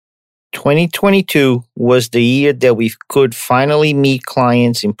2022 was the year that we could finally meet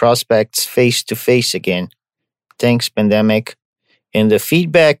clients and prospects face to face again. Thanks, pandemic. And the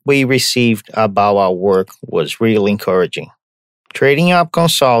feedback we received about our work was really encouraging. Trading Up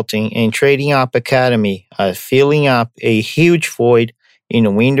Consulting and Trading Up Academy are filling up a huge void in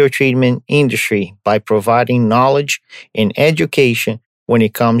the window treatment industry by providing knowledge and education when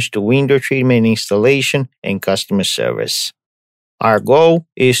it comes to window treatment installation and customer service. Our goal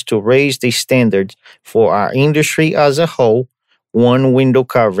is to raise the standards for our industry as a whole, one window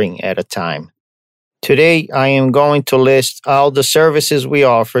covering at a time. Today, I am going to list all the services we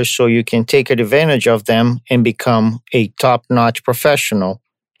offer so you can take advantage of them and become a top-notch professional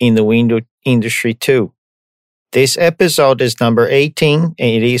in the window industry too. This episode is number 18 and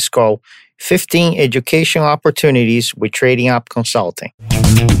it is called 15 Education Opportunities with Trading Up Consulting.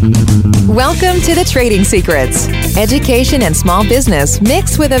 Welcome to the Trading Secrets. Education and small business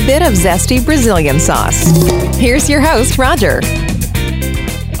mixed with a bit of zesty Brazilian sauce. Here's your host, Roger.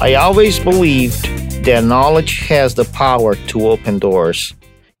 I always believed that knowledge has the power to open doors.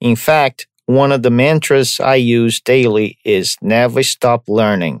 In fact, one of the mantras I use daily is never stop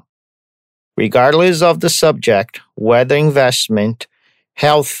learning. Regardless of the subject, whether investment,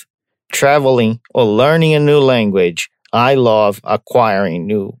 health, traveling, or learning a new language, I love acquiring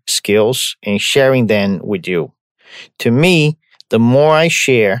new skills and sharing them with you. To me, the more I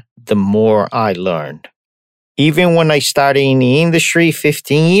share, the more I learn. Even when I started in the industry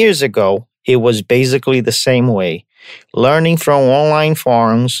 15 years ago, it was basically the same way. Learning from online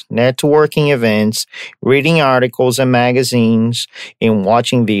forums, networking events, reading articles and magazines, and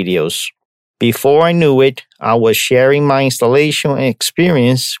watching videos. Before I knew it, I was sharing my installation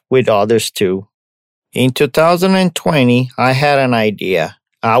experience with others too. In 2020, I had an idea.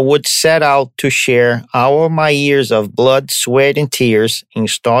 I would set out to share all of my years of blood, sweat, and tears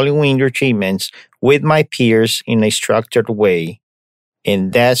installing window treatments with my peers in a structured way.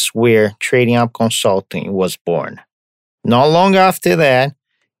 And that's where Trading Up Consulting was born. Not long after that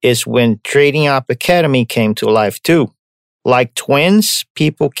is when Trading Up Academy came to life too. Like twins,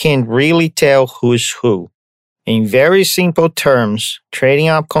 people can't really tell who's who. In very simple terms, Trading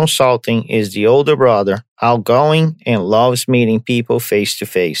Up Consulting is the older brother, outgoing and loves meeting people face to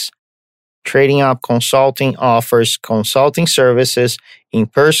face. Trading Up Consulting offers consulting services,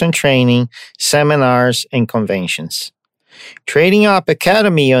 in-person training, seminars, and conventions. Trading Up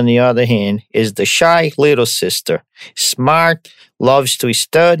Academy, on the other hand, is the shy little sister. Smart, loves to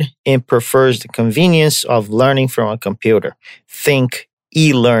study, and prefers the convenience of learning from a computer. Think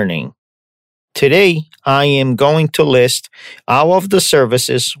e-learning. Today, I am going to list all of the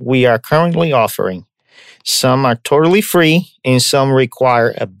services we are currently offering. Some are totally free and some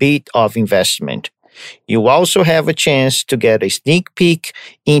require a bit of investment. You also have a chance to get a sneak peek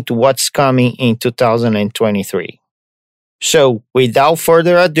into what's coming in 2023. So, without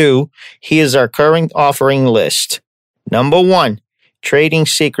further ado, here's our current offering list. Number 1, Trading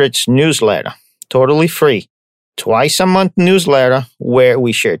Secrets newsletter, totally free. Twice a month newsletter where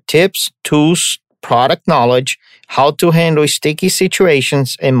we share tips, tools, product knowledge, how to handle sticky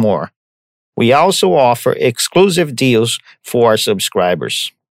situations, and more. We also offer exclusive deals for our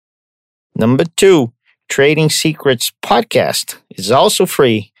subscribers. Number 2, Trading Secrets podcast is also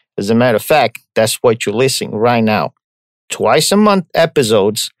free. As a matter of fact, that's what you're listening right now. Twice a month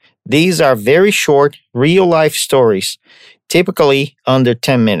episodes. These are very short, real-life stories, typically under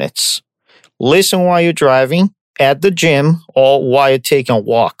 10 minutes. Listen while you're driving, at the gym, or while you're taking a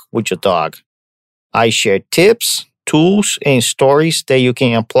walk with your dog. I share tips, tools, and stories that you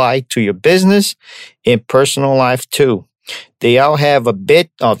can apply to your business and personal life too. They all have a bit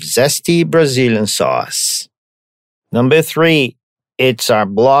of zesty Brazilian sauce. Number 3, it's our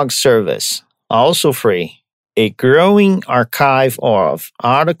blog service, also free. A growing archive of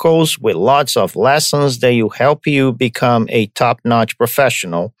articles with lots of lessons that will help you become a top-notch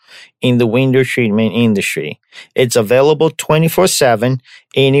professional in the window treatment industry. It's available 24/7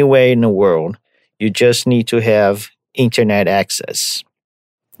 anywhere in the world. You just need to have internet access.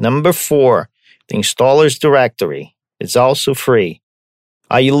 Number 4, the Installers Directory. It's also free.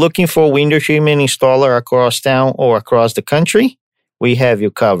 Are you looking for a window treatment installer across town or across the country? We have you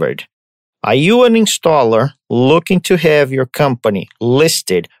covered. Are you an installer looking to have your company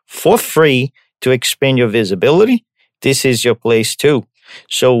listed for free to expand your visibility? This is your place too.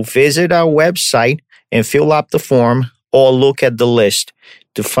 So visit our website and fill up the form or look at the list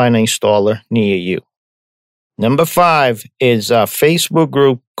to find an installer near you. Number 5 is a Facebook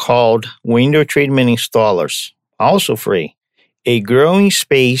group called Window Treatment Installers, also free. A growing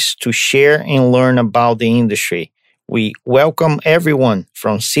space to share and learn about the industry. We welcome everyone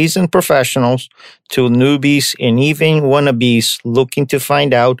from seasoned professionals to newbies and even wannabes looking to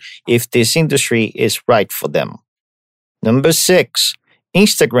find out if this industry is right for them. Number 6,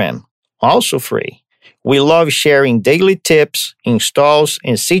 Instagram, also free. We love sharing daily tips, installs,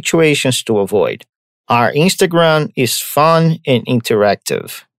 and situations to avoid. Our Instagram is fun and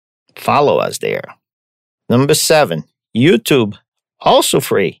interactive. Follow us there. Number 7, YouTube, also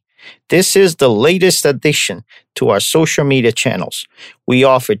free. This is the latest addition to our social media channels. We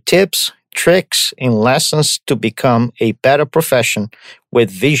offer tips, tricks, and lessons to become a better profession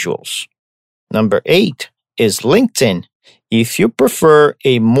with visuals. Number 8 is LinkedIn. If you prefer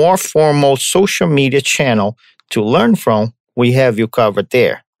a more formal social media channel to learn from, we have you covered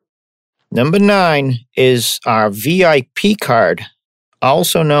there. Number 9 is our VIP card,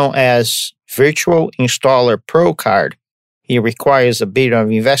 also known as Virtual Installer Pro card. It requires a bit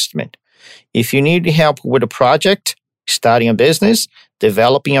of investment. If you need help with a project, starting a business,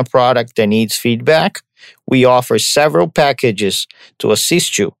 developing a product that needs feedback, we offer several packages to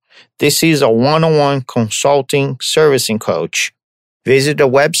assist you. This is a one-on-one consulting servicing coach. Visit the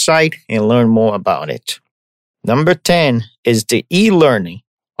website and learn more about it. Number 10 is the e-learning,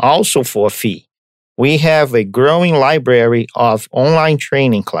 also for a fee. We have a growing library of online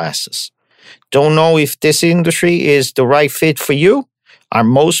training classes. Don't know if this industry is the right fit for you? Our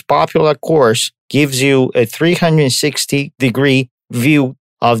most popular course gives you a 360-degree view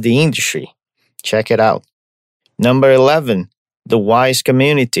of the industry. Check it out. Number 11, the WISE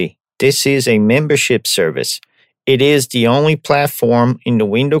Community. This is a membership service. It is the only platform in the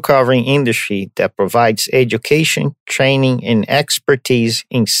window covering industry that provides education, training, and expertise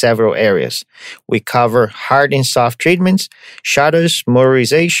in several areas. We cover hard and soft treatments, shutters,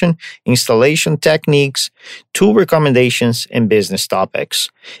 motorization, installation techniques, tool recommendations, and business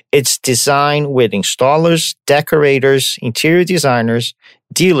topics. It's designed with installers, decorators, interior designers,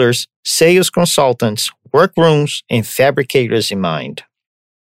 dealers, sales consultants, workrooms, and fabricators in mind.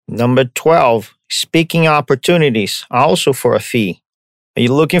 Number 12, speaking opportunities, also for a fee. Are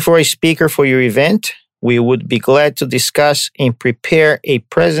you looking for a speaker for your event? We would be glad to discuss and prepare a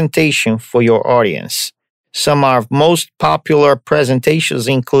presentation for your audience. Some of our most popular presentations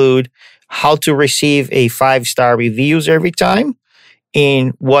include how to receive a 5-star reviews every time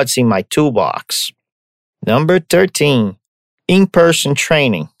and what's in my toolbox. Number 13, in-person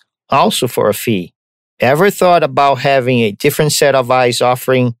training, also for a fee. Ever thought about having a different set of eyes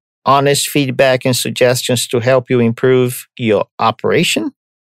offering honest feedback and suggestions to help you improve your operation?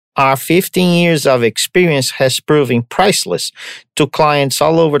 Our 15 years of experience has proven priceless to clients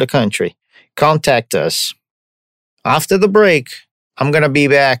all over the country. Contact us. After the break, I'm going to be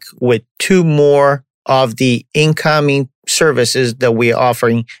back with 2 more of the incoming services that we're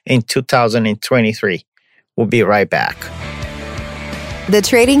offering in 2023. We'll be right back. The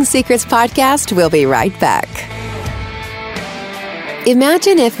Trading Secrets Podcast will be right back.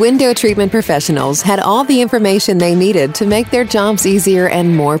 Imagine if window treatment professionals had all the information they needed to make their jobs easier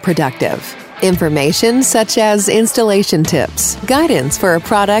and more productive. Information such as installation tips, guidance for a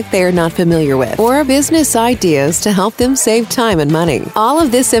product they are not familiar with, or business ideas to help them save time and money. All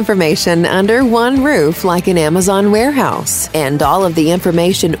of this information under one roof like an Amazon warehouse, and all of the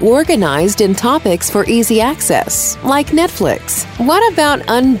information organized in topics for easy access, like Netflix. What about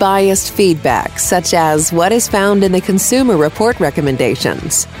unbiased feedback, such as what is found in the Consumer Report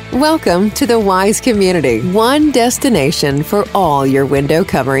recommendations? Welcome to the WISE community, one destination for all your window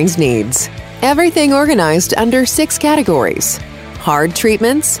coverings needs. Everything organized under 6 categories: hard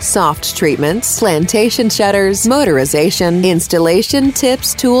treatments, soft treatments, plantation shutters, motorization, installation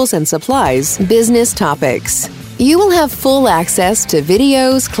tips, tools and supplies, business topics. You will have full access to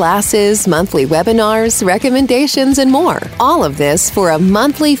videos, classes, monthly webinars, recommendations, and more. All of this for a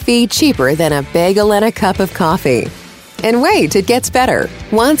monthly fee cheaper than a bagel and a cup of coffee. And wait, it gets better.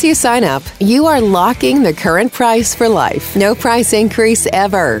 Once you sign up, you are locking the current price for life. No price increase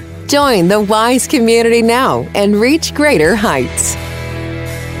ever. Join the WISE community now and reach greater heights.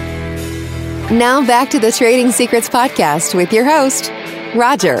 Now back to the Trading Secrets Podcast with your host,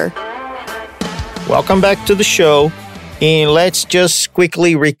 Roger. Welcome back to the show. And let's just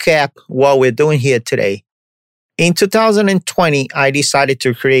quickly recap what we're doing here today. In 2020, I decided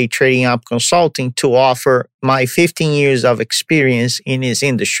to create Trading Up Consulting to offer my 15 years of experience in this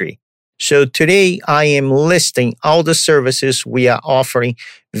industry. So today I am listing all the services we are offering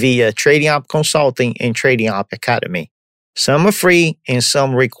via Trading Up Consulting and Trading Up Academy. Some are free and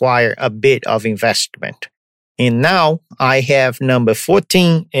some require a bit of investment. And now I have number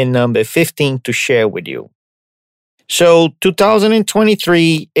 14 and number 15 to share with you. So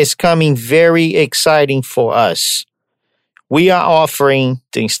 2023 is coming very exciting for us. we are offering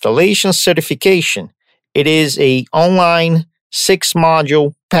the installation certification. It is an online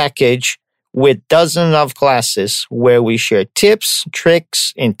 6-module package with dozens of classes where we share tips,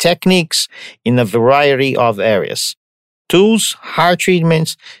 tricks, and techniques in a variety of areas. Tools, hard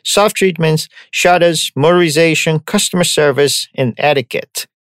treatments, soft treatments, shutters, motorization, customer service, and etiquette.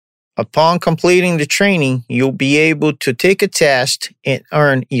 Upon completing the training, you'll be able to take a test and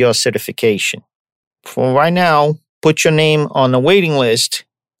earn your certification. For right now, put your name on the waiting list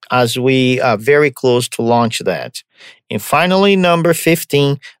as we are very close to launch that. And finally, number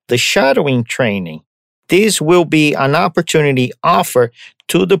 15, the shadowing training. This will be an opportunity offered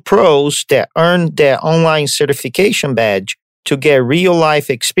to the pros that earn their online certification badge to get real-life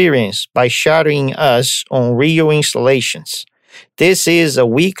experience by shadowing us on real installations. This is a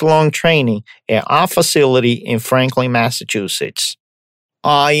week-long training at our facility in Franklin, Massachusetts.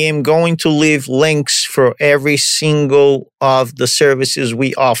 I am going to leave links for every single of the services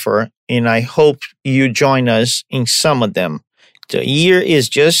we offer, and I hope you join us in some of them. The year is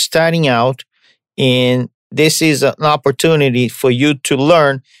just starting out, and this is an opportunity for you to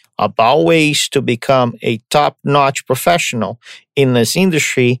learn about ways to become a top-notch professional in this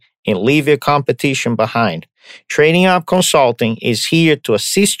industry and leave your competition behind. Trading Up Consulting is here to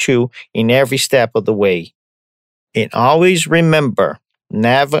assist you in every step of the way. And always remember,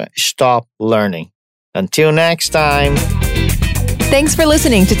 never stop learning. Until next time. Thanks for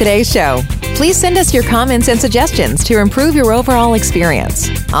listening to today's show. Please send us your comments and suggestions to improve your overall experience.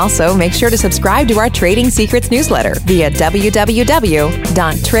 Also, make sure to subscribe to our Trading Secrets newsletter via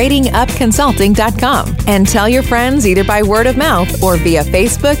www.tradingupconsulting.com and tell your friends either by word of mouth or via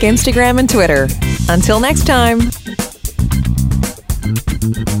Facebook, Instagram, and Twitter. Until next time.